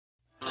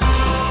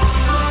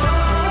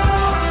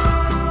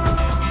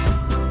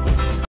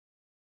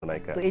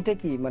নায়িকা। তো এটা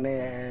কি মানে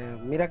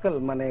মিরাকল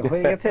মানে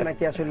হয়ে গেছে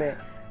নাকি আসলে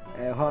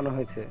হওয়ানো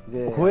হয়েছে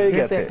যে হয়ে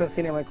গেছে একটা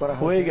সিনেমায় করা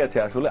হয়ে গেছে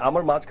আসলে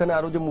আমার মাঝখানে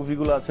আরো যে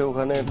মুভিগুলো আছে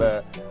ওখানে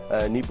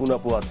নিপুণ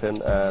আপু আছেন,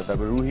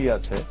 তারপরে রুহি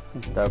আছে,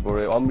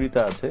 তারপরে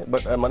অমৃতা আছে,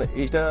 বাট মানে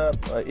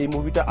এই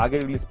মুভিটা আগে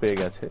রিলিজ পেয়ে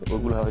গেছে,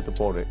 ওইগুলো হয়তো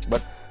পরে,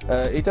 বাট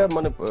এটা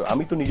মানে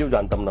আমি তো নিজেও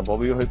জানতাম না,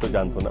 ববিও হয়তো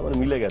জানতো না, মানে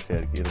মিলে গেছে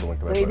আর কি এরকম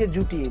একটা ব্যাপার। এই যে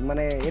জুটি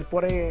মানে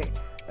এরপরে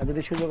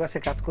যদি সুযোগ আসে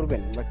কাজ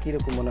করবেন বা কি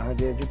রকম মনে হয়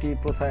যে জুটি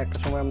প্রথা একটা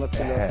সময় আমরা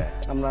ছিল,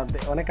 আমরা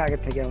অনেক আগে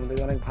থেকে আমাদের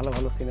অনেক ভালো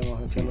ভালো সিনেমা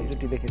হয়েছে, আমরা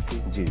জুটি দেখেছি।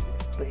 জি,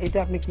 তো এটা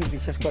আপনি কি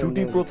বিশ্বাস করেন?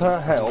 জুটি প্রথা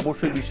হ্যাঁ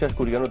অবশ্যই বিশ্বাস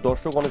করি, কারণ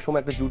দর্শক অনেক সময়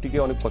একটা জুটিকে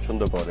অনেক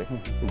পছন্দ করে,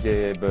 যে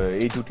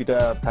এই জুটিটা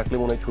থাকলে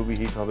মনে হয় ছবি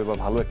হিট হবে বা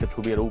ভালো একটা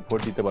ছবি এরা উপহার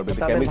দিতে পারবে,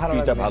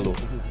 কেমিস্ট্রিটা ভালো,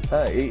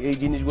 হ্যাঁ এই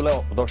জিনিসগুলো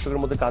দর্শকের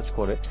মধ্যে কাজ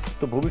করে।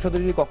 তো ভবিষ্যতে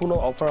যদি কখনো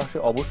অফার আসে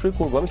অবশ্যই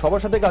করবো, আমি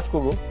সবার সাথে কাজ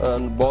করবো,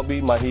 ববি,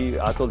 মাহি,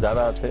 আচল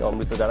যারা আছে,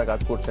 অমৃতা যারা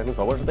কাজ করছে এখন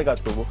সবার সাথে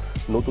কাজ করবো,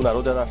 নতুন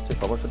আরো যারা আসছে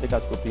সবার সাথে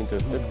কাজ করতে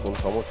ইন্টারেস্টেড, কোনো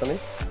সমস্যা নেই।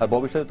 আর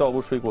ভবিষ্যতে তো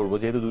অবশ্যই করবো,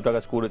 যেহেতু দুটা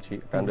কাজ করেছি,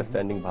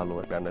 আন্ডারস্ট্যান্ডিং ভালো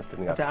একটা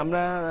আন্ডারস্ট্যান্ডিং আছে।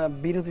 আমরা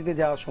বিরতিতে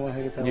যাওয়ার সময়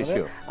হয়ে গেছে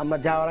আমাদের, আমরা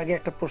যাওয়ার আগে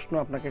একটা প্রশ্ন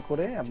আপনাকে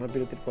করে আমরা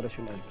বিরতির পরে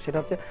শুনে আসবো। সেটা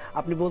হচ্ছে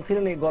আপনি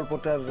বলছিলেন এই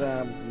গল্পটার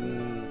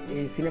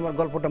এই সিনেমার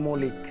গল্পটা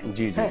মৌলিক,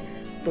 জি জি,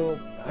 তো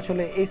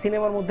আসলে এই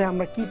সিনেমার মধ্যে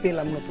আমরা কি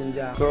পেলাম নতুন?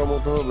 যা করার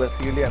মতো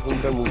বেসিক্যালি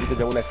এখনকার মুভিতে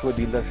যেমন একসময়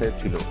দিলদার সাহেব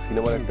ছিল,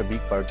 সিনেমার একটা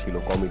বিগ পার্ট ছিল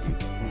কমেডি,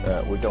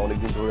 ওইটা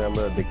অনেকদিন ধরে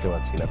আমরা দেখতে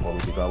পাচ্ছি না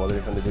কমেডি। তো আমাদের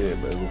এখানে যে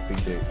রফিক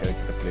যে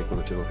ক্যারেক্টারটা প্লে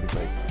করেছে, রফিক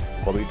ভাই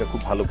কমেডিটা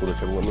খুব ভালো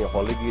করেছে, এবং আমি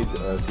হলে গিয়ে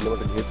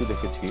সিনেমাটা যেহেতু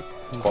দেখেছি,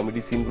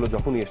 কমেডি সিনগুলো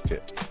যখনই এসছে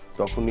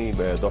তখনই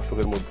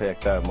দর্শকের মধ্যে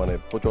একটা মানে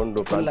প্রচন্ড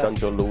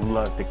প্রাণচাঞ্চল্য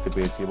উল্লাস দেখতে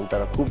পেয়েছি, এবং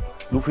তারা খুব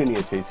লুফে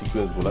নিয়েছে এই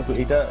সিকোয়েন্সগুলো। তো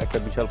এটা একটা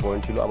বিশাল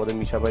পয়েন্ট ছিল। আমাদের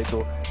মিশা ভাই তো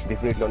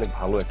ডেফিনেটলি অনেক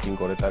ভালো অ্যাক্টিং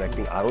করে, তার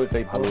অ্যাক্টিং আরো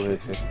এটাই ভালো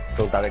হয়েছে,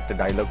 এবং তার একটা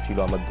ডায়লগ ছিল,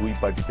 আমার দুই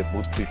পার্টিতে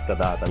 32টা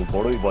দাঁত, আমি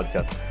বড়ই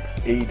বজ্জাত,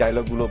 এই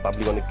ডায়লগগুলো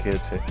পাবলিক অনেক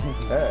খেয়েছে।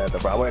 হ্যাঁ,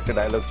 তারপর আমার একটা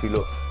ডায়লগ ছিল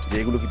যে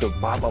এগুলো কি তো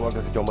বাপ আমার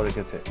কাছে জমা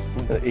রেখেছে,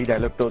 এই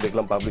ডায়লগটাও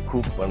দেখলাম পাবলিক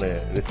খুব মানে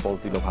রেসপন্স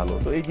দিল ভালো।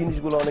 তো এই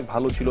জিনিসগুলো অনেক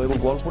ভালো ছিল, এবং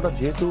গল্পটা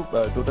যেহেতু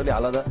টোটালি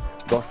আলাদা,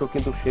 দর্শক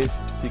কিন্তু শেষ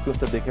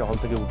সিকোয়েন্সটা দেখে হল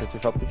থেকে উঠেছে,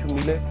 সবকিছু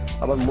মিলে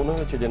আমার মনে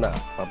হয়েছে যে না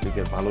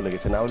পাবলিকের ভালো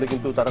লেগেছে, না হলে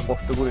কিন্তু তারা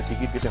কষ্ট করে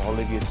টিকিট কেটে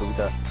হলে গিয়ে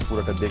ছবিটা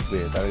পুরোটা দেখবে,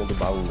 তারা কিন্তু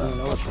বাউল না,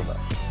 অবশ্যই না,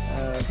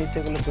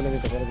 ইচ্ছেগুলো চলে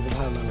যেতে পারে যদি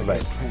ভালো না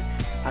লাগে।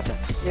 আচ্ছা,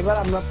 এবার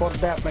আমরা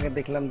পর্দায় আপনাকে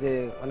দেখলাম যে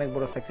অনেক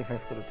বড়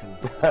স্যাক্রিফাইস করেছেন,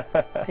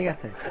 ঠিক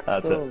আছে?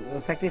 তো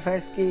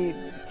স্যাক্রিফাইস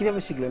কিভাবে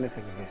শিখলেন এই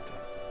স্যাক্রিফাইসটা?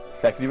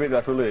 স্যাক্রিফাইস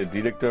আসলে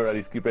ডিরেক্টর আর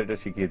স্ক্রিপ্ট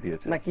রাইটার শিখিয়ে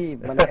দিয়েছে নাকি?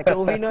 মানে একটা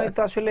অভিনয়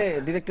তো আসলে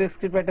ডিরেক্টর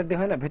স্ক্রিপ্ট রাইটার দিয়ে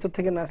হয় না, ভেতর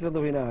থেকে না আসলে তো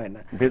অভিনয় হয়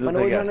না, মানে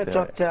ওই ধরনের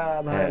চর্চা,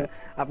 ধরেন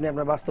আপনি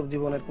আপনার বাস্তব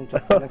জীবনের কোন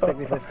চর্চা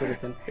স্যাক্রিফাইস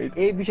করেছেন,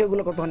 এই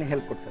বিষয়গুলো কতখানি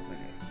হেল্প করছে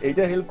আপনাকে?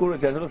 এইটা হেল্প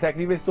করেছে আসলে,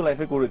 স্যাক্রিফাইস তো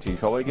লাইফে করেছি,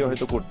 সবাইকে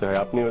হয়তো করতে হয়,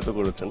 আপনি হয়তো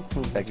করেছেন,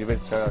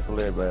 স্যাক্রিফাইস ছাড়া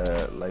আসলে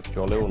লাইফ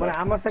চলেও না। মানে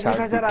আমার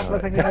স্যাক্রিফাইস আর আপনার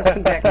স্যাক্রিফাইস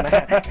কিন্তু এক না,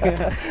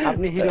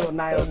 আপনি হিরো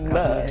নায়ক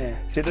না,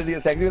 সেটা দিয়ে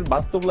স্যাক্রিফাইস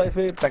বাস্তব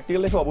লাইফে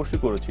প্র্যাকটিক্যাল লাইফে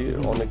অবশ্যই করেছি,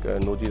 অনেক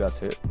নজির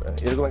আছে।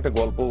 এরকম একটা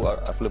গল্প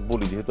আসলে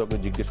বলি, যেহেতু আপনি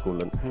জিজ্ঞেস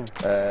করলেন,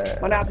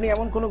 মানে আপনি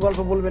এমন কোন গল্প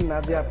বলবেন না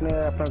যে আপনি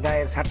আপনার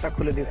গায়ের শার্টটা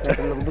খুলে দিয়েছেন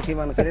একটা লোক দুঃখী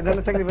মানুষ, এই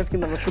ধরনের স্যাক্রিফাইস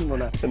কিন্তু আমরা শুনবো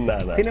না।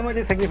 সিনেমা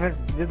যে স্যাক্রিফাইস,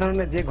 যে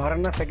ধরনের যে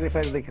ঘরানার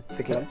স্যাক্রিফাইস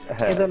দেখলাম,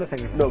 এই ধরনের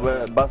স্যাক্রিফাইস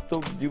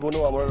বাস্তব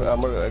জীবনেও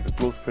আমার একটা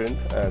ক্লোজ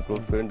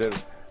ফ্রেন্ডের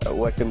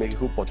ও একটা মেয়েকে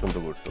খুব পছন্দ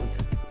করতো,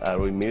 আর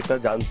ওই মেয়েটা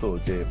জানতো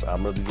যে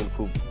আমরা দুজন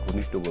খুব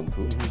ঘনিষ্ঠ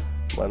বন্ধু।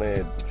 মানে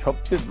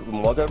সবচেয়ে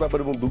মজার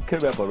ব্যাপার এবং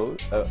দুঃখের ব্যাপারও,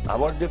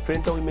 আমার যে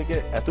ফ্রেন্ডটা ওই মেয়েকে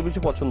এত বেশি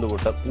পছন্দ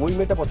করতাম, ওই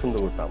মেয়েটা পছন্দ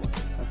করতাম আমার।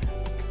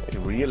 এটা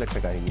রিয়েল একটা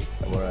কাহিনী,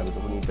 আমি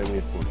তখন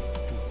ইন্টারমিডিয়েট পড়ি।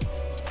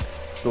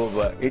 তো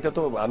এটা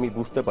তো আমি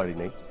বুঝতে পারি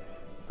নাই,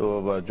 তো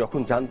যখন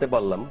জানতে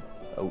পারলাম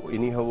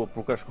ইনি হবো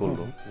প্রকাশ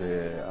করলো যে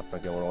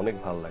আপনাকে আমার অনেক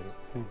ভালো লাগে,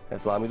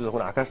 তো আমি তো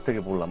তখন আকাশ থেকে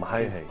বললাম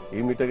হাই হাই,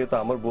 এই মেয়েটাকে তো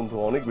আমার বন্ধু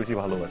অনেক বেশি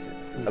ভালোবাসে,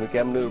 আমি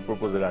কেমনে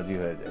প্রপোজে রাজি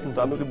হয়ে যাই। তো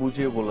আমি ওকে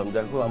বুঝিয়ে বললাম,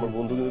 দেখো আমার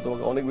বন্ধু কিন্তু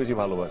তোমাকে অনেক বেশি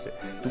ভালোবাসে,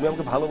 তুমি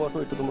আমাকে ভালোবাসো,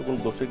 এটা তোমার কোনো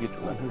দোষের কিছু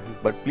না,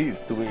 বাট প্লিজ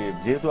তুমি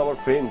যেহেতু আমার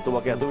ফ্রেন্ড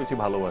তোমাকে এত বেশি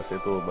ভালোবাসে,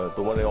 তো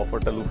তোমার এই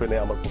অফারটা লুফে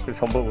নেওয়া আমার পক্ষে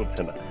সম্ভব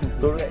হচ্ছে না।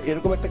 তো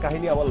এরকম একটা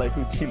কাহিনী আমার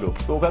লাইফে ছিল,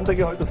 তো ওখান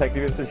থেকে হয়তো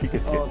স্যাক্রিফাইসটা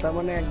শিখেছি। তার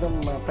মানে একদম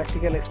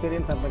প্র্যাকটিক্যাল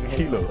এক্সপেরিয়েন্স আপনাকে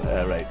ছিল,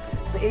 রাইট।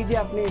 তো এই যে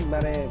আপনি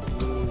মানে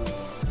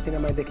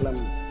সিনেমায় দেখলাম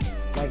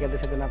নায়িকাদের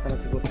সাথে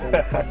নাচানাচি করছেন,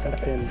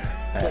 খাচ্ছেন,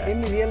 তো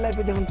এমনি রিয়েল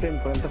লাইফে যখন প্রেম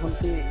করেন তখন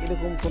কি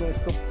এরকম কোনো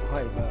স্কোপ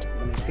হয়, বা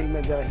মানে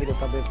ফিল্মের যারা হিরো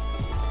তাদের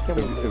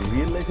কেমন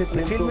রিয়েল লাইফে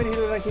প্রেম, ফিল্মের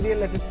হিরোরা কি রিয়েল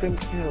লাইফে প্রেম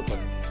কিভাবে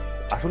করে?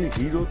 আসলে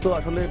হিরো তো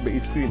আসলে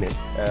স্ক্রিনে,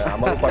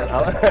 আমার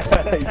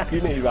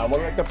স্ক্রিনে হিরো,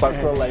 আমারও একটা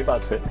পার্সোনাল লাইফ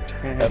আছে,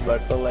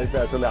 পার্সোনাল লাইফে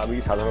আসলে আমি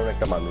সাধারণ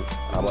একটা মানুষ,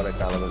 আমার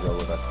একটা আলাদা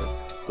জগৎ আছে।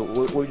 তো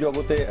ওই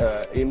জগতে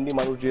এমনি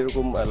মানুষ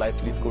যেরকম লাইফ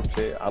লিড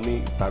করছে, আমি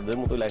তাদের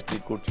মতো লাইফ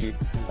লিড করছি,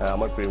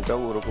 আমার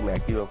প্রেমটাও ওরকম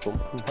একই রকম।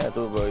 হ্যাঁ,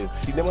 তো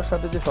সিনেমার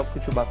সাথে যে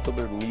সবকিছু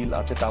বাস্তবের মিল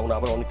আছে তাও না,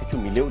 আবার অনেক কিছু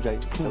মিলেও যায়,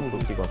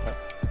 সত্যি কথা।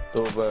 তো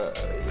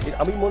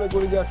আমি মনে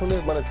করি যে আসলে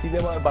মানে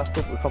সিনেমা আর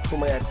বাস্তব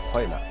সবসময় এক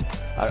হয় না,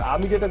 আর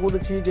আমি যেটা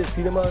করেছি যে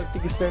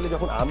সিনেমাটিক স্টাইলে,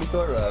 যখন আমি তো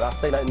আর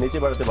রাস্তায় নেচে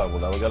বেড়াতে পারবো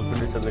না, আমার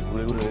গার্লফ্রেন্ডের সাথে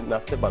ঘুরে ঘুরে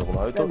নাচতে পারবো না,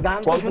 হয়তো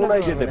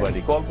কল্পনায়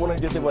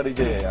যেতে পারি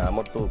যে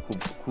আমার তো খুব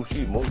খুশি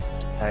মন,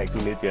 হ্যাঁ একটু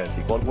নেচে আসি,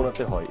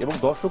 কল্পনাতে হয়। এবং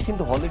দর্শক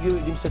কিন্তু হলে গিয়ে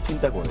ওই জিনিসটা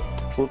চিন্তা করে,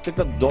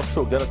 প্রত্যেকটা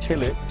দর্শক যারা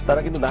ছেলে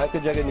তারা কিন্তু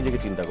নায়কের জায়গায় নিজেকে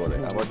চিন্তা করে,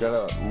 আবার যারা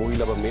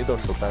মহিলা বা মেয়ে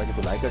দর্শক তারা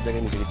কিন্তু নায়িকার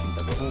জায়গায় নিজেকে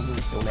চিন্তা করে।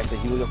 এবং একটা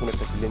হিরো যখন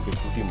একটা ভিলেনকে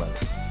খুশি মারে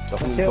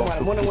তখন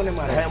মনে মনে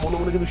মারে, হ্যাঁ মনে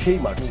মনে কিন্তু সেই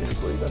মারছে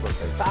ওই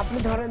ব্যাপারটা। আপনি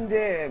ধরেন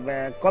যে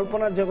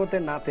কল্পনার জগতে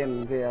নাচেন,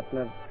 যে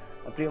আপনার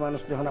প্রিয় মানুষ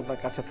যখন আপনার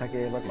কাছে থাকে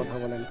বা কথা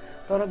বলেন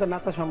তখন হয়তো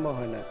নাচা সম্ভব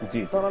হয় না,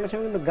 তখন অনেক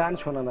সময় কিন্তু গান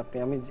শোনান আপনি,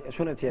 আমি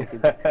শুনেছি আর কি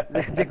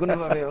যে কোনো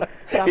ভাবে।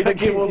 এটা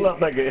কি বললো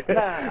আপনাকে?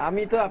 না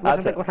আমি তো আপনার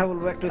সাথে কথা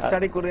বলবো, একটু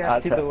স্টাডি করে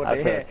আসছি তো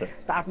বটে।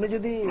 তা আপনি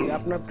যদি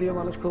আপনার প্রিয়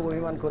মানুষ খুব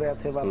অভিমান করে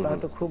আছে বা আপনার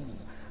হয়তো খুব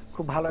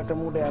খুব ভালো একটা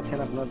মুডে আছেন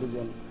আপনার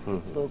দুজন,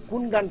 তো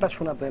কোন গানটা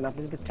শোনাতেন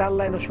আপনি যদি 4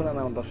 লাইনও শোনান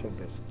আমার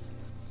দর্শকদের?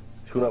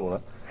 শোনাবো না,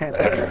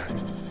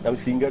 আমি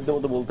সিঙ্গারদের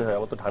মতো বলতে হয়,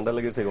 আমার তো ঠান্ডা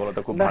লেগেছে,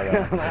 গলাটা খুব ভাঙা,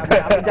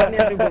 আমি জানি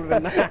আপনি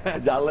বলবেন না,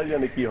 আল্লাহ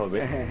জানে কি হবে।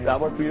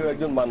 আমার প্রিয়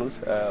একজন মানুষ,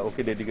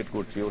 ওকে ডেডিকেট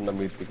করছি, ওর নাম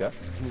মৃত্তিকা।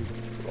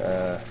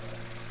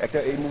 একটা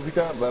এই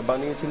মুভিটা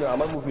বানিয়েছিল,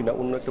 আমার মুভি না,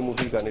 অন্য একটা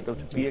মুভির গান, এটা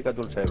হচ্ছে পিএ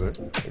কাজল সাহেবের,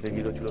 এটা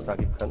হিরো ছিল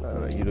সাকিব খান আর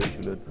হিরোইন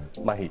ছিল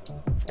মাহি।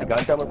 এই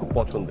গানটা আমার খুব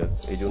পছন্দের,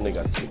 এই জন্যই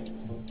গাচ্ছি।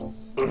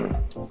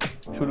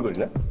 শুরু করি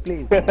না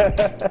প্লিজ।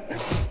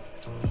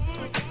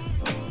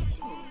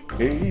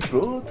 এই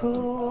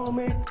প্রথম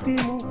একটি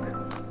মুখ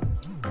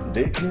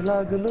দেখে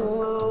লাগলো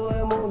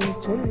এমন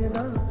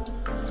চেনা,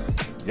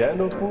 যেন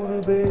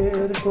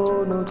পূর্বের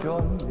কোন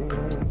জন্মে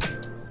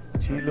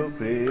ছিল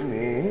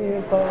প্রেমে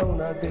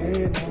পাওনা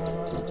দেনা।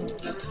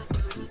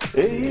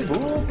 এই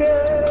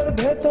বুকের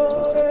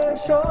ভেতরে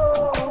এসো,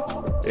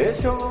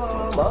 এসো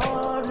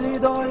আমার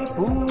হৃদয়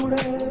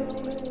পুড়ে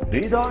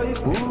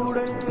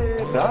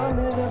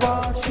প্রাণের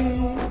বাঁশি,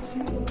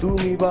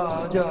 তুমি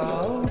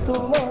বাজাও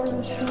তোমার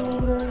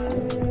সুরে।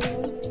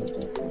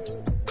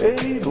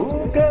 এই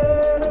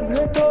বুকের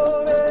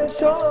ভেতরে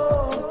এসো,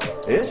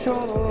 এসো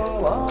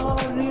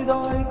আমার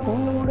হৃদয়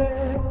পুড়ে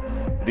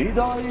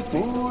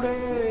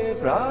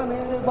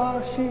প্রাণের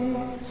বাঁশি,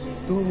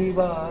 তুমি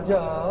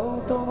বাজাও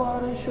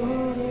তোমার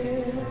সুরে।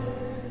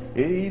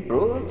 এই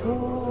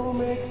প্রথম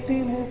একটি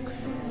মুখ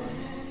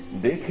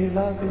দেখে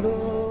লাগলো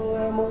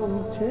এমন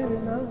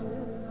চেনা,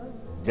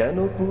 যেন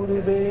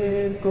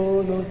পূর্বের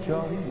কোন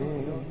জন্মে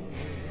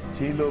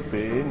ছিল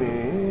প্রেমে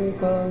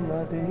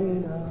পাওনা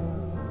দেনা।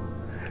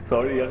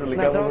 সরি, আসলে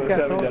কেমন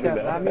হচ্ছে আমি জানি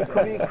না। আমি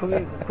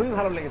খুবই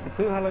ভালো লেগেছে,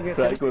 খুবই ভালো লেগেছে,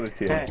 ট্রাই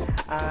করেছি। হ্যাঁ,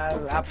 আর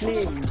আপনি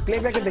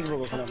প্লেব্যাকে দেখবো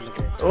কখন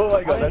আপনাকে? ও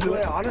মাই গড,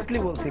 অনেস্টলি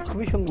বলছি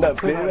খুবই সুন্দর। না,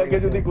 প্লেব্যাকে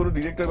যদি কোনো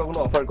ডিরেক্টর কখনো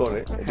অফার করে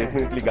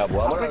ডেফিনেটলি গাবো।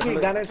 আমার কি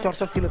গানের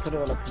চর্চা ছিল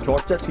ছোটবেলা?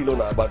 চর্চা ছিল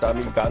না, বাট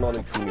আমি গান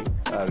অনেক শুনি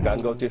আর গান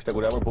গাওয়ার চেষ্টা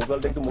করি। আমার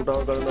ভোকালটা একটু মোটা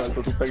হওয়ার কারণে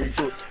হয়তো টুকটাক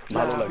একটু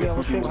ভালো লাগে,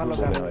 অবশ্যই ভালো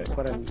গান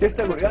করেন,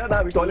 চেষ্টা করি। না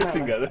আমি টয়লেট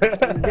সিঙ্গার,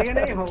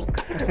 যেখানেই হোক।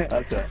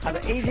 আচ্ছা, আর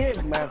এই যে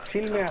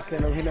ফিল্মে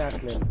আসলেন, অভিনয়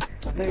আসলেন,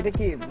 তো এটা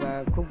কি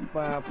খুব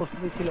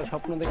প্রস্তুতি ছিল?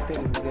 স্বপ্ন দেখতেন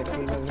যে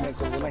ফিল্মে অভিনয়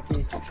করবো নাকি?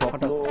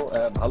 স্বপ্ন,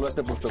 ভালো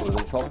একটা প্রশ্ন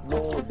করেছেন। স্বপ্ন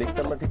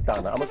দেখতাম না ঠিক তা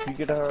না, আমার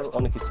ক্রিকেটার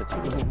অনেক ইচ্ছা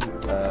ছিল,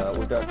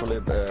 ওটা আসলে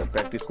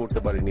প্র্যাকটিস করতে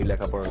পারিনি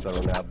লেখাপড়ার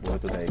কারণে, আব্বু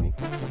হয়তো দেয়নি।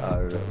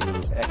 আর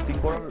অ্যাক্টিং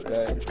করার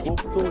স্কোপ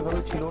তো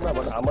ওইভাবে ছিল না,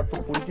 বাট আমার তো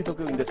পরিচিত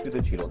কেউ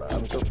ইন্ডাস্ট্রিতে ছিল না।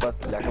 আমি তো প্লাস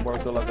লেখাপড়া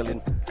চলাকালীন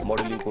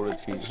মডেলিং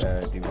করেছি,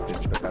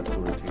 টিভিতে কাজ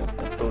করেছি।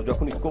 তো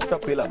যখন স্কোপটা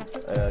পেলাম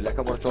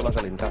লেখাপড়া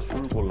চলাকালীন কাজ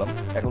শুরু করলাম,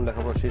 এখন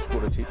লেখাপড়া শেষ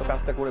করেছি, তো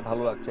কাজটা করে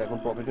ভালো লাগছে, এখন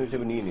প্রফেশন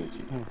হিসেবে নিয়ে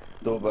নিয়েছি।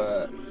 তো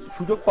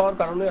সুযোগ পাওয়ার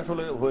কারণে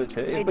আসলে হয়েছে।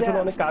 এর পেছনে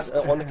অনেক কাজ,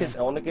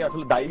 অনেকে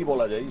আসলে দায়ী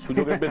বলা যায়,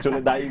 সুযোগের পেছনে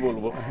দায়ী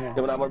বলবো।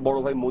 যেমন আমার বড়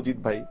ভাই মজিদ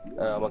ভাই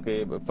আমাকে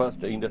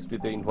ফার্স্ট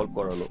ইন্ডাস্ট্রিতে ইনভলভ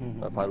করালো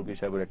ফারুকি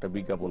সাহেবের একটা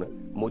বিজ্ঞাপনে।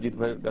 মজিদ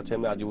ভাইয়ের কাছে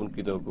আমি আজীবন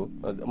কৃতজ্ঞ,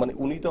 মানে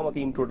উনি তো আমাকে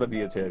ইন্ট্রোটা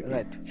দিয়েছে আর কি,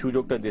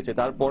 সুযোগটা দিয়েছে।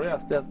 তারপরে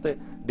আস্তে আস্তে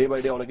ডে বাই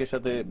ডে অনেকের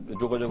সাথে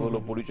যোগাযোগ হলো,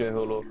 পরিচয়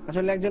হলো।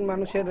 আসলে একজন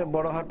মানুষের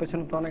বড় হওয়ার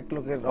পেছনে তো অনেক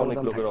লোকের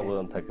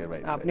অবদান থাকে।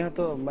 আপনি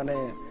হয়তো মানে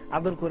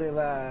আদর করে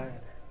বা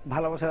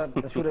ভালোবাসা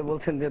সুরে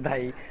বলছেন যে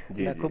দায়ী,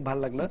 খুব ভালো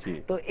লাগলো।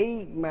 তো এই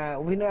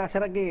অভিনয়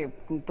আসার আগে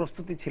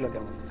প্রস্তুতি ছিল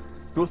কেমন?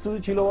 প্রস্তুতি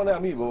ছিল মানে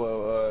আমি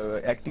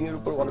অ্যাক্টিং এর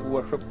উপর অনেক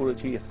ওয়ার্কশপ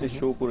করেছি, স্টেজ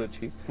শো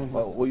করেছি,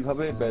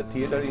 ওইভাবে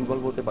থিয়েটারে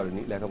ইনভলভ হতে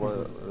পারিনি লেখাপড়া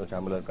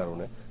ঝামেলার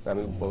কারণে।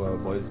 আমি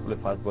বয়েজ স্কুলে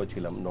ফার্স্ট বয়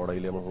ছিলাম,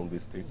 নড়াইলে আমার হোম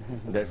ডিস্ট্রিক্ট,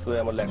 দ্যাটস ওয়াই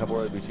আমার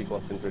লেখাপড়ায় বেশি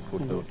কনসেন্ট্রেট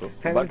করতে হতো।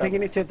 ফ্যামিলি থেকে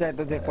নিশ্চয়ই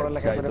চাইতো যে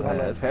পড়ালেখা করে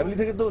ভালো। ফ্যামিলি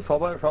থেকে তো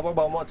সবার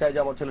বাবা মা চায় যে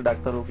আমার ছেলে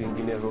ডাক্তার হোক,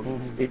 ইঞ্জিনিয়ার হোক,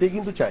 এটাই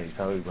কিন্তু চাই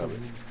স্বাভাবিকভাবে।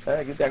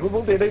 হ্যাঁ, কিন্তু এখন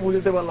বলতে এটাই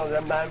বুঝতে পারলাম যে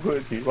আমি নায়ক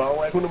হয়েছি, বাবা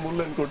মা এখনো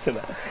মূল্যায়ন করছে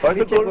না,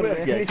 হয়তো করবে।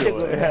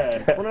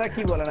 ওনারা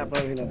কি বলেন আপনার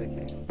অভিনয়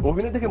দেখে?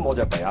 অভিনয় থেকে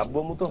মজা পাই। আব্বু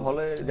আম্মু তো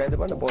হলে যাইতে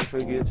পারে না, বয়স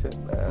হয়ে গিয়েছে,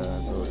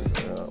 তো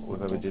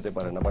ওইভাবে যেতে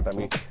পারে না, বাট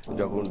আমি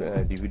যখন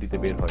ডিভিডিতে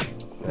বের হয়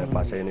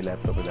বাসায় এনে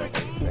ল্যাপটপে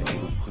দেখাই,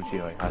 খুশি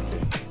হয়, হাসে।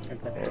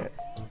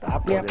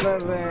 আপনি আপনার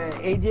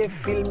এই যে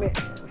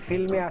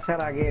ফিল্মে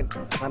আসার আগে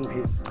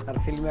তানভীর আর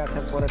ফিল্মে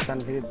আসার পরে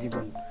তানভীরের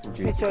জীবন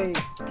নিশ্চয়ই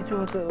কিছু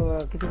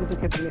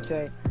ক্ষেত্রে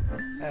নিশ্চয়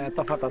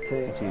তফাৎ আছে,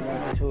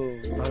 কিছু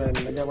ধরেন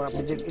যেমন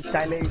আপনি যে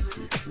চাইলে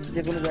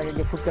যে কোনো জায়গায়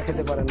গিয়ে ফুচকা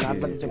খেতে পারেন না,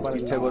 আড্ডা দিতে পারেন,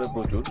 ইচ্ছা করে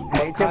প্রচুর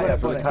ইচ্ছা করে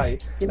আসলে খাই,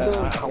 কিন্তু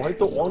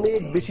হয়তো অনেক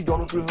বেশি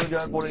জনপ্রিয় হয়ে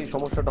যাওয়ার পরে এই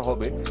সমস্যাটা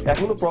হবে।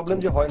 এখনো প্রবলেম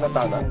যে হয় না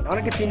তা না,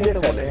 অনেকে চিনে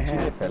ফেলে,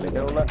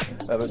 কেননা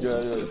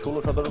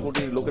 16-17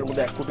 কোটি লোকের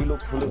মধ্যে 1 কোটি লোক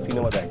হলেও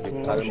সিনেমা দেখে,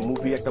 আর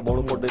মুভি একটা বড়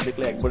পর্দায়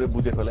দেখলে একবারে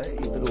বুঝে ফেলে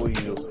ওই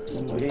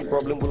এই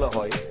প্রবলেমগুলো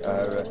হয়।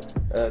 আর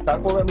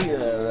তারপর আমি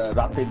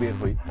রাতে বের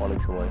হই অনেক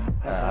সময়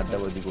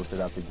আড্ডাবাজি করতে,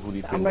 রাতে ঘুরি।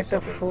 আমরা একটা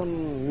ফোন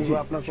নিব,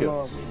 আপনার কোনো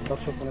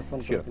দর্শক ফোন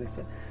করেছে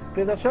নিশ্চয়।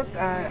 প্রিয় দর্শক,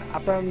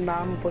 আপনার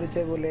নাম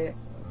পরিচয় বলে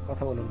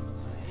কথা বলুন।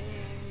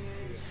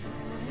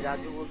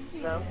 রাজু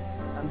বলছিলাম।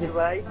 তানভীর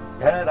ভাই।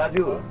 হ্যাঁ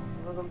রাজু।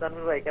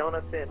 তানভীর ভাই কেমন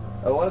আছেন?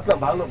 ওয়ালাইকুম,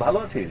 ভালো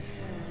আছিস?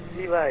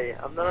 জি ভাই,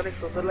 আপনার অনেক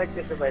সুন্দর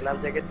লাগতেছে ভাই লাল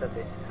জ্যাকেট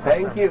সাথে।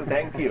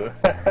 থ্যাংক ইউ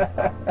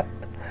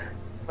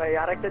ভাই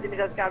আরেকটা জিনিস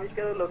আজকে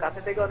আবিষ্কার হলো,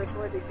 কাছে থেকে অনেক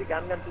সময় দেখছি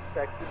গান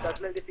টুকটাক, কিন্তু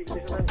আসলে যে ফিল্মে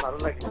শুনে ভালো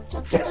লাগে,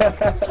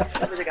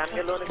 যে গান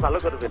গেলে অনেক ভালো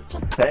করবেন।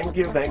 থ্যাংক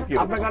ইউ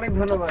আপনাকে অনেক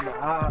ধন্যবাদ।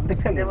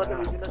 দেখছেন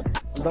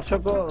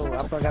দর্শকও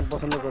আপনার গান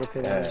পছন্দ করেছে,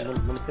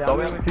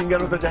 তবে আমি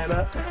সিঙ্গার হতে চাই না,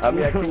 আমি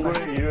অ্যাক্টিং করে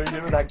হিরো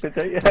হিসেবে থাকতে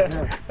চাই,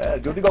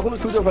 যদি কখনো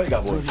সুযোগ হয়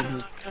গাবো।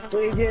 তো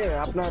এই যে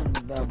আপনার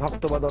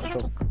ভক্ত বা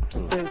দর্শক,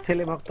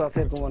 ছেলে ভক্ত আছে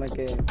এরকম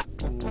অনেকে,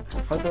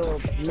 হয়তো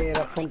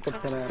মেয়েরা ফোন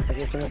করছে না,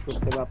 আপনাকে এসএমএস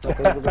করছে বা আপনাকে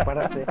ফেসবুকে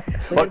পাঠাচ্ছে,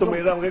 হয়তো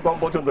মেয়েরা আমাকে কম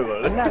পছন্দ করে,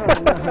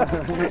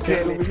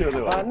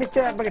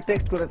 নিশ্চয়ই আপনাকে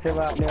টেক্সট করেছে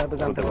বা আপনি হয়তো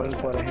জানতে পারেন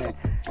পরে।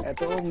 হ্যাঁ,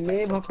 তো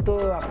মেয়ে ভক্ত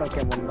আপনার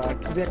কেমন, বা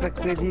যে একটা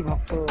ক্রেজি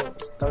ভক্ত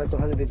তাদের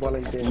কথা যদি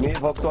বলেন। যে মেয়ে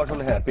ভক্ত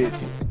আসলে হ্যাঁ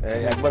পেয়েছি।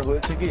 একবার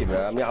হয়েছে কি,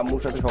 আমি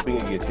আম্মুর সাথে শপিং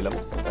এ গিয়েছিলাম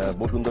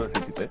বসুন্ধরা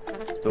সিটিতে,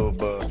 তো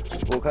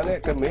ওখানে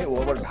একটা মেয়ে, ও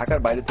আবার ঢাকার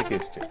বাইরে থেকে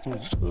এসছে,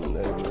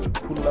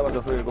 খুলনা বা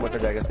যশোর এরকম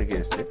একটা জায়গা থেকে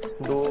এসছে।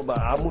 তো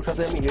আম্মুর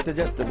সাথে আমি হেঁটে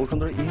যাচ্ছি,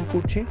 বসুন্ধরা ইন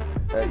করছি,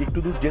 একটু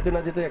দূর যেতে না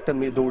যেতে একটা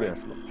মেয়ে দৌড়ে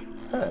আসলো।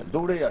 হ্যাঁ,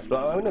 দৌড়েই আসলো,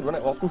 আমি না মানে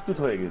অপ্রস্তুত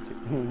হয়ে গেছি।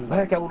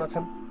 ভাইয়া কেমন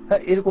আছেন?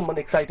 হ্যাঁ, এরকম মানে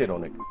এক্সাইটেড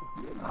অনেক।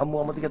 আম্মু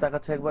আমার দিকে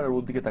তাকাচ্ছে একবার, আর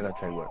ওর দিকে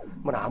তাকাচ্ছে একবার,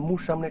 মানে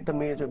আম্মুর সামনে একটা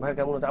মেয়ে, ভাই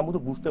কেমন আছে? আম্মু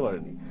তো বুঝতে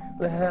পারেনি।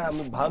 হ্যাঁ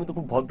আমি তো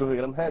খুব ভদ্র হয়ে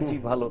গেলাম, হ্যাঁ জি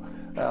ভালো,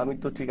 আমি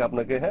তো ঠিক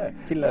আপনাকে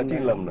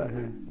চিনলাম না।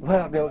 ভাই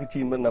আপনি আমাকে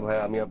চিনবেন না ভাই,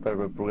 আমি আপনার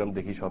প্রোগ্রাম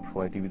দেখি সব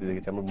সময়, টিভিতে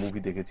দেখেছি, আমরা মুভি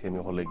দেখেছি আমি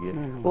হলে গিয়ে।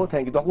 ও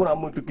থ্যাংক ইউ। তখন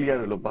আম্মু একটু ক্লিয়ার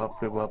হলো, বাপ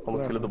রে বাপ, আমার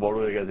ছেলে তো বড়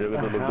হয়ে গেছে, ওকে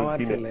তো লোকজন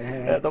চিনে।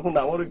 তখন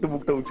আমার একটু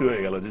বুকটা উঁচু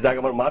হয়ে গেল, যে যাক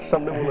আমার মার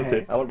সামনে বলেছে,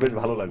 আমার বেশ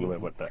ভালো লাগলো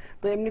ব্যাপারটা।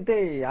 তো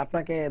এমনিতেই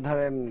আপনাকে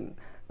ধরেন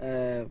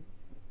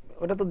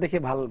ওটা তো দেখে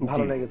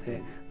ভালো লেগেছে,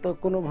 তো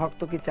কোনো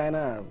ভক্ত কি চায়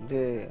না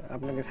যে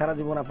আপনাকে সারা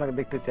জীবন আপনাকে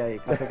দেখতে চাই,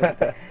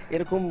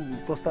 এরকম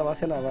প্রস্তাব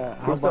আসে না? বা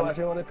প্রস্তাব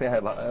আসে মানে,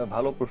 হ্যাঁ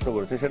ভালো প্রশ্ন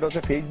করেছে। সেটা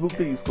হচ্ছে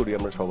ফেসবুকটা ইউজ করি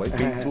আমরা সবাই,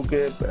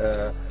 ফেসবুকে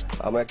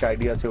আমার একটা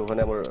আইডি আছে,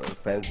 ওখানে আমার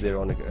ফ্যান্সদের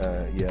অনেক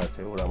ইয়ে আছে,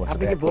 ওরা আমার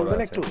সাথে বলবেন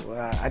একটু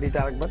আইডিটা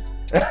আরেকবার?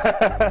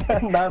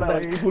 না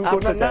এই ভুল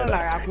করতে চাই না,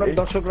 আপনার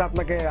দর্শকরা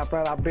আপনাকে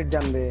আপনার আপডেট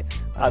জানবে।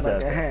 আচ্ছা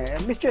হ্যাঁ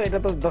নিশ্চয়ই, এটা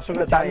তো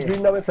দর্শকরা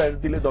তানভীর নামে সার্চ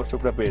দিলে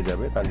দর্শকরা পেয়ে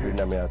যাবে, তানভীর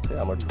নামে আছে,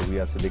 আমার ছবি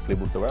আছে, দেখলে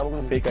বুঝতে পারে। আমার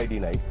কোনো ফেক আইডি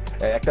নাই,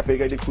 একটা ফেক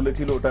আইডি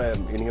খুলেছিল, ওটা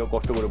এনিও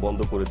কষ্ট করে বন্ধ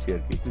করেছি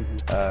আর কি।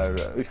 আর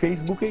ওই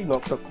ফেসবুকেই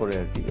নকটক করে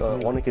আর কি,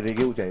 অনেকে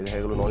রেগেও যায়, দেখা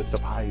গেলো নলেজটা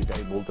ভাই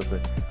তাই বলতেছে,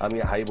 আমি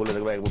হাই বলে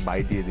দেখবো একবার বাই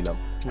দিয়ে দিলাম,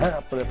 হ্যাঁ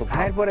আপনার এত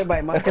হাই পরে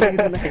বাই মাঝখানে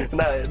কিছু নাই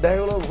না, দেখা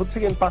গেলো হচ্ছে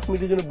কি আমি 5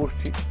 মিনিটের জন্য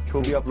বসছি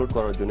ছবি আপলোড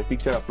করার জন্য,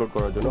 পিকচার আপলোড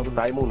করার জন্য, অত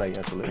টাইমও নাই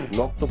আসলে,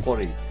 নক তো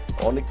করেই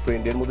অনেক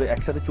ফ্রেন্ড, এর মধ্যে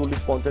একসাথে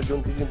 40-50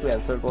 জনকে কিন্তু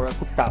অ্যান্সার করা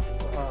খুব টাফ,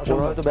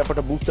 ওরা হয়তো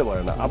ব্যাপারটা বুঝতে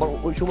পারে না। আবার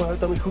ওই সময়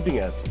হয়তো আমি শুটিং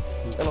এ আছি,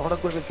 তাহলে হঠাৎ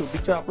করে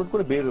পিকচার আপলোড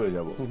করে বের হয়ে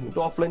যাবো, কিন্তু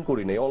অফলাইন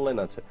করি নাই, অনলাইন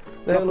আছে,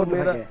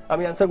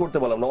 আমি অ্যান্সার করতে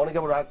পারলাম না, অনেকে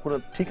আবার রাগ করে,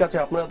 ঠিক আছে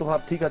আপনারা তো ভাব,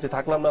 ঠিক আছে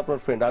থাকলাম না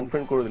আপনার ফ্রেন্ড,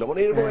 আনফ্রেন্ড করে দিলাম,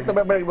 মানে এরকম একটা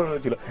ব্যাপার একবার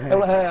হয়েছিল।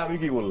 হ্যাঁ আমি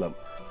কি বললাম,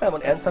 হ্যাঁ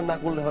মানে অ্যান্সার না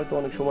করলে হয়তো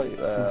অনেক সময়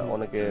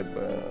অনেকে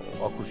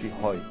অখুশি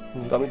হয়।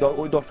 তো আমি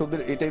ওই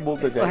দর্শকদের এটাই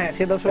বলতে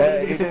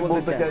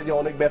চাই, যে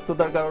অনেক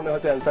ব্যস্ততার কারণে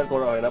হয়তো অ্যান্সার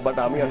করা হয় না, বাট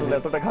আমি আসলে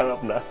এতটা খারাপ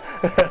না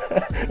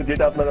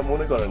যেটা আপনারা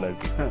মনে করেন আর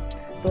কি।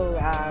 তো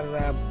আর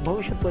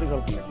ভবিষ্যৎ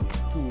পরিকল্পনা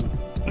কি,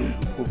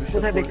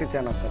 কোথায় দেখতে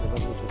চান আপনাকে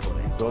 10 বছর পরে?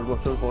 10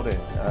 বছর পরে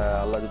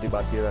আল্লাহ যদি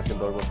বাঁচিয়ে রাখেন,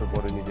 10 বছর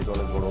পরে নিজেকে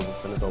অনেক বড়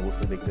অবস্থানে তো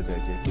অবশ্যই দেখতে চাই,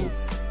 যেহেতু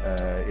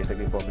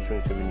এটাকে প্রফেশন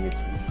হিসেবে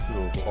নিয়েছি, তো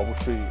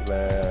অবশ্যই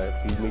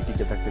ফিল্মেই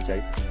টিকে থাকতে চাই,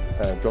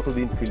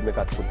 যতদিন ফিল্মে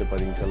কাজ করতে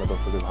পারি ইনশাআল্লাহ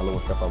দর্শকের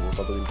ভালোবাসা পাবো,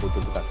 ততদিন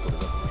পর্যন্ত কাজ করে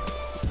যাবো।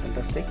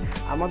 ফ্যান্টাস্টিক।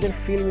 আমাদের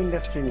ফিল্ম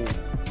ইন্ডাস্ট্রি নিয়ে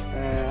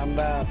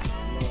আমরা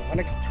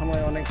অনেক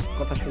সময় অনেক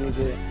কথা শুনি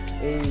যে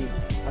এই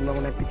আমরা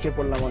মনে হয় পিছিয়ে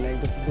পড়লাম, অনেক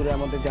দূরে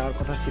আমাদের যাওয়ার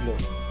কথা ছিল,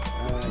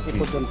 এ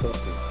পর্যন্ত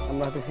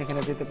আমরা হয়তো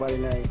সেখানে যেতে পারি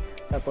নাই।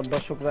 তারপর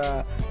দর্শকরা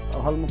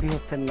হলমুখী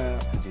হচ্ছেন না,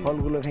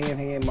 হলগুলো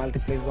ভেঙে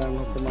মাল্টিপ্লেক্স বানানো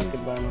হচ্ছে,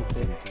 মার্কেট বানানো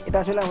হচ্ছে, এটা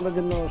আসলে আমাদের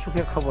জন্য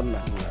সুখের খবর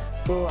না।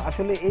 তো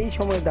আসলে এই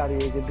সময়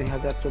দাঁড়িয়ে যে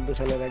 2014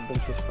 সালের একদম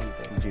শেষ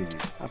প্রান্তে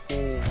আপনি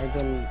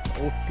একজন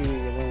উঠতি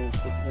এবং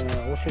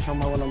অবশ্যই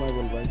সম্ভাবনাময়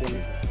বলবো, একজন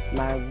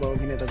নায়ক বা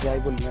অভিনেতা যাই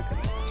বলি না কেন,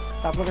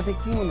 আপনার কাছে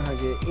কি মনে হয়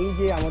যে এই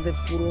যে আমাদের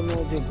পুরনো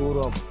যে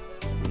গৌরব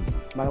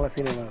বাংলা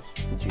সিনেমার,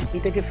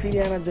 এটাকে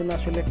ফিরিয়ে আনার জন্য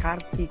আসলে কার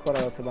কি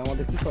করা আছে বা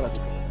আমাদের কি করা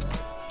যেতে পারে?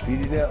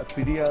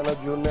 ফিরিয়ে আনার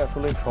জন্য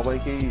আসলে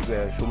সবাইকেই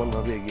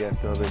সমানভাবে এগিয়ে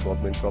আসতে হবে,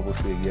 গভর্নমেন্টকে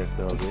অবশ্যই এগিয়ে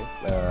আসতে হবে।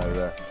 আর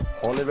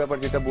হলের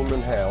ব্যাপার যেটা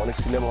বললেন, হ্যাঁ অনেক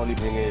সিনেমা হলই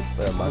ভেঙে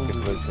মার্কেট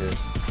হয়েছে,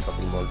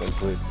 শপিং মল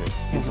হয়েছে,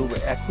 কিন্তু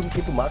এখন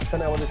কিন্তু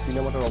মাঝখানে আমাদের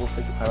সিনেমাটার অবস্থা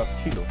একটু খারাপ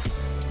ছিল।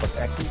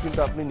 এখন কিন্তু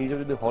আপনি নিজে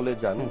যদি হলে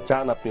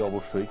চান আপনি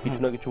অবশ্যই কিছু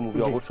না কিছু মুভি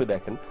অবশ্যই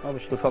দেখেন,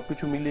 তো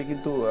সবকিছু মিলিয়ে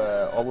কিন্তু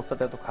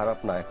অবস্থাটা এত খারাপ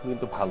না, এখন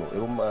কিন্তু ভালো।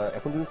 এবং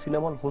এখন কিন্তু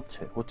সিনেমা হল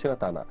হচ্ছে না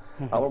তা না।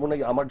 আমার মনে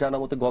হয়, আমার জানা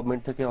মতে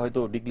গভর্নমেন্ট থেকে হয়তো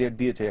ডিক্লেয়ার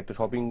দিয়েছে একটা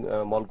শপিং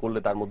মল করলে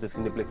তার মধ্যে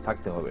সিনেপ্লেক্স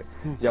থাকতে হবে,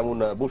 যেমন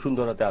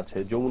বসুন্ধরাতে আছে,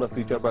 যমুনা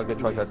ফিউচার পার্কে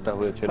 6-7টা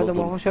হয়েছে,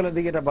 মফস্বলের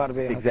দিকে এটা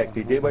বাড়বে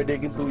এক্স্যাক্টলি, ডে বাই ডে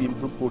কিন্তু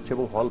ইমপ্রুভ করছে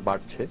এবং হল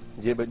বাড়ছে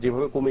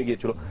যেভাবে কমে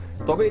গিয়েছিল।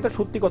 তবে এটা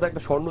সত্যি কথা,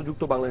 একটা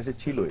স্বর্ণযুক্ত বাংলাদেশে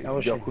ছিলই,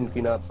 যখন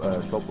কিনা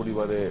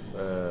সপরিবারে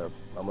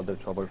আমাদের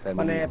সবার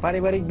ফ্যামিলি, মানে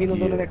পারিবারিক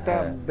বিনোদনের একটা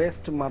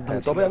বেস্ট মাধ্যম।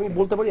 তবে আমি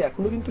বলতে পারি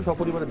এখনো কিন্তু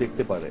সপরিবারে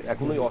দেখতে পারে,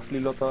 এখন ওই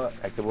অশ্লীলতা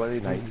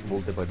একেবারেই নাই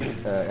বলতে পারি।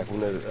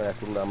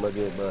 এখন আমরা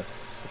যে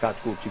কাজ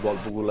করছি,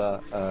 গল্পগুলা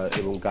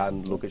এবং গান,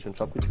 লোকেশন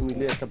সবকিছু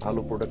মিলে একটা ভালো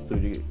প্রোডাক্ট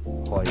তৈরি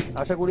হয়।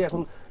 আশা করি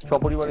এখন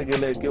সপরিবারে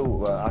গেলে কেউ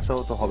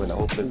আশাহত হবে না,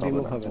 হোপলেস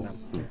হবে না।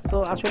 তো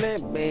আসলে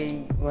এই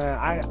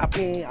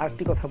আপনি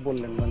আরেকটি কথা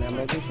বললেন, মানে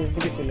আমরা একটু শেষ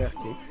দিকে চলে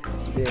আসছি,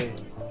 যে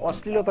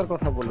অশ্লীলতার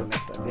কথা বললেন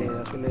একটা, যে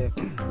আসলে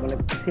মানে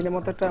সিনেমা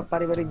তো একটা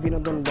পারিবারিক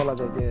বিনোদন বলা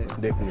যায়, যে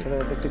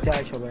দেখতে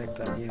চায় সবাই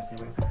একটা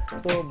হিসেবে।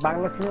 তো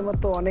বাংলা সিনেমা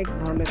তো অনেক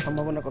ধরনের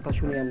সম্ভাবনার কথা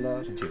শুনি আমরা,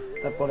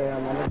 তারপরে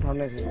অনেক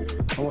ধরনের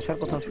সমস্যার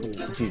কথা শুনি।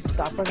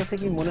 তো আপনার কাছে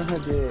কি মনে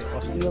হয় যে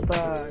অশ্লীলতা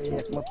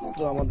একমাত্র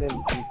আমাদের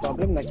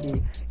প্রবলেম, নাকি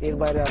এর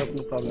বাইরে আরো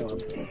কোনো প্রবলেম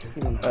আছে?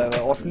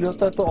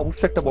 অশ্লীলতা তো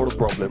অবশ্যই একটা বড়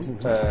প্রবলেম,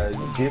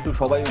 যেহেতু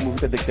সবাই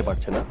মুভিটা দেখতে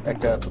পাচ্ছে না,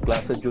 একটা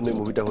ক্লাসের জন্য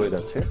মুভিটা হয়ে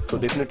যাচ্ছে, তো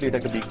ডেফিনেটলি এটা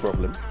একটা বিগ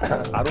প্রবলেম।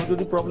 আরো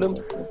যদি প্রবলেম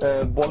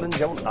বলেন,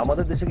 যেমন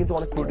আমাদের দেশে কিন্তু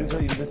অনেক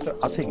প্রডিউসার, ইনভেস্টর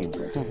আছে,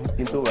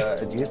 কিন্তু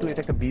যেহেতু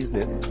এটা একটা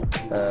বিজনেস,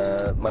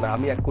 মানে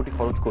আমি 1 কোটি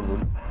খরচ করবো,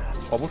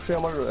 অবশ্যই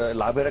আমার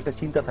লাভের একটা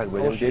চিন্তা থাকবে,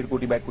 যেমন 1.5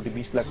 কোটি বা 1 কোটি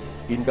 20 লাখ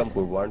ইনকাম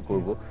করবো, আর্ন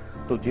করবো।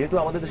 তো যেহেতু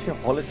আমাদের দেশে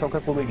হলের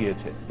সংখ্যা কমে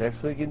গিয়েছে, দ্যাটস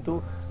ওয়াই কিন্তু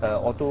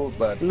অত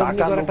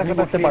টাকা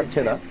করতে পারছে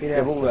না।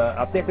 এবং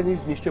আপনি একটা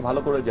জিনিস নিশ্চয়ই ভালো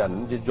করে জানেন,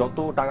 যে যত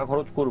টাকা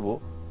খরচ করব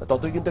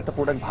ততই কিন্তু একটা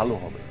প্রোডাক্ট ভালো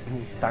হবে।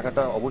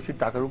 টাকাটা অবশ্যই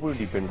টাকার উপরে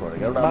ডিপেন্ড করে,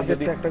 কারণ আমি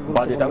যদি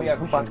বাজেট, আমি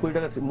এখন 5 কোটি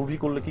টাকা মুভি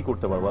করলে কি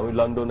করতে পারবো? আমি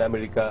লন্ডন,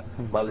 আমেরিকা,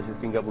 মালয়েশিয়া,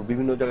 সিঙ্গাপুর,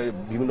 বিভিন্ন জায়গায়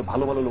বিভিন্ন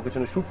ভালো ভালো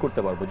লোকেশনে শুট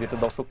করতে পারবো, যেটা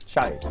দর্শক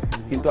চায়।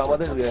 কিন্তু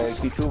আমাদের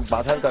কিছু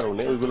বাধার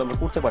কারণে ওইগুলো আমরা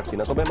করতে পারছি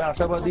না। তবে আমি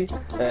আশাবাদী,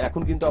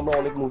 এখন কিন্তু আমরা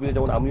অনেক মুভি,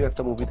 যেমন আমিও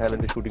একটা মুভি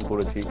থাইল্যান্ডে শুটিং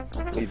করেছি,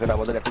 ইভেন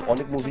আমাদের এখন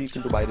অনেক মুভি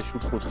কিন্তু বাইরে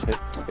শুট হচ্ছে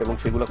এবং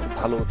সেগুলো খুব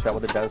ভালো হচ্ছে।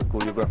 আমাদের ডান্স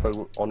কোরিওগ্রাফার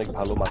অনেক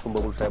ভালো, মাসুম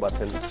বাবুল সাহেব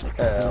আছেন,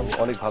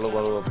 অনেক ভালো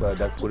ভালো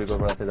ডান্স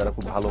কোরিওগ্রাফার আছে যারা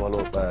খুব ভালো ভালো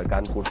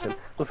গান করছেন।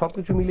 তো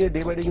সবকিছু মিলিয়ে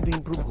ডে বাই ডে কিন্তু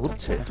ইমপ্রুভ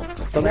হচ্ছে।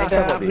 তবে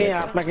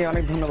আপনাকে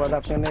অনেক ধন্যবাদ,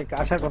 আপনি অনেক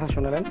আশার কথা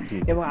শোনালেন,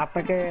 এবং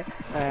আপনাকে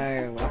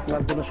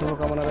আপনার জন্য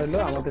শুভকামনা রইল।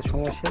 আমাদের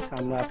সময় শেষ,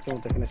 আমরা আজকের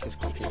মতো এখানে শেষ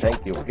করছি। থ্যাংক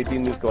ইউ,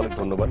 এটিএন নিউজকে অনেক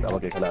ধন্যবাদ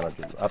আমাকে এখানে আনার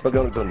জন্য। আপনাকে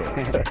অনেক ধন্যবাদ।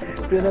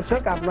 প্রিয়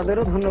দর্শক,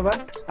 আপনাদেরও ধন্যবাদ,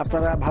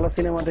 আপনারা ভালো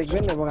সিনেমা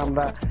দেখবেন, এবং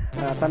আমরা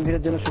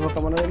তানভীরের জন্য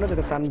শুভকামনা রইল,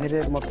 যাতে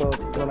তানভীরের মতো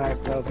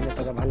চিত্রনায়করা,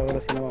 অভিনেতারা ভালো ভালো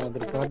সিনেমা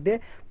আমাদের উপহার দিয়ে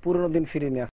পুরোনো দিন ফিরিয়ে নিয়ে